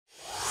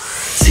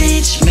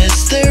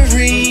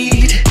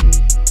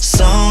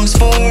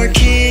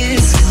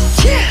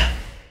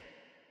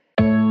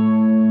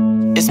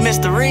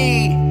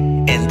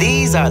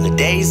these are the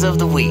days of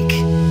the week.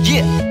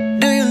 Yeah.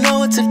 Do you know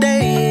what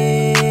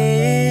today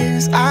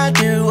is? I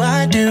do,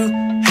 I do.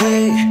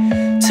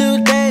 Hey,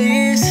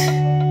 today's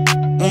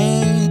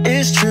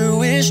it's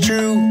true, it's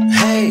true.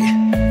 Hey,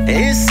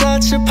 it's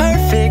such a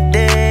perfect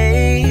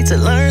day to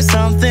learn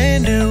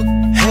something new.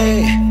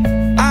 Hey,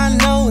 I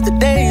know the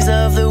days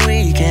of the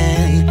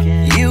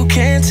weekend, you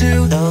can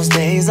too. Those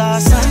days are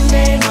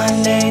Sunday,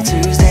 Monday,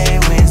 Tuesday,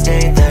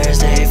 Wednesday,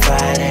 Thursday,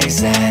 Friday,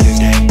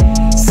 Saturday.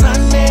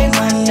 Sunday,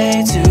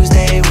 Monday,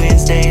 Tuesday,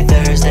 Wednesday,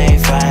 Thursday,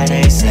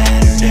 Friday,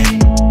 Saturday.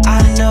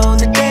 I know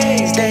the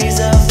days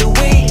of the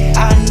week.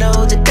 I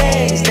know the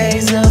days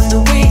of the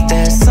week.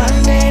 There's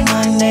Sunday,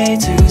 Monday,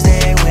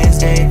 Tuesday,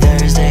 Wednesday,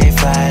 Thursday,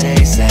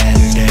 Friday,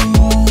 Saturday.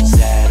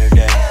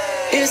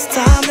 It's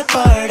time to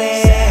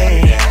party.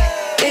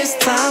 It's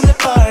time to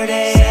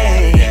party.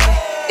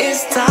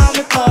 It's time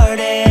to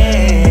party.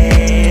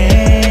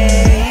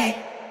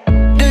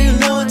 Do you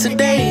know what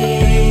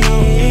today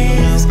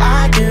is?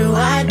 I do,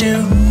 I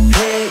do.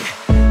 Hey,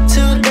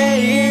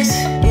 today is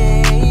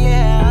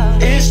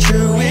it's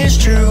true, it's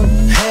true.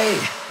 Hey,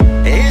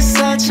 it's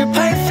such a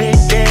perfect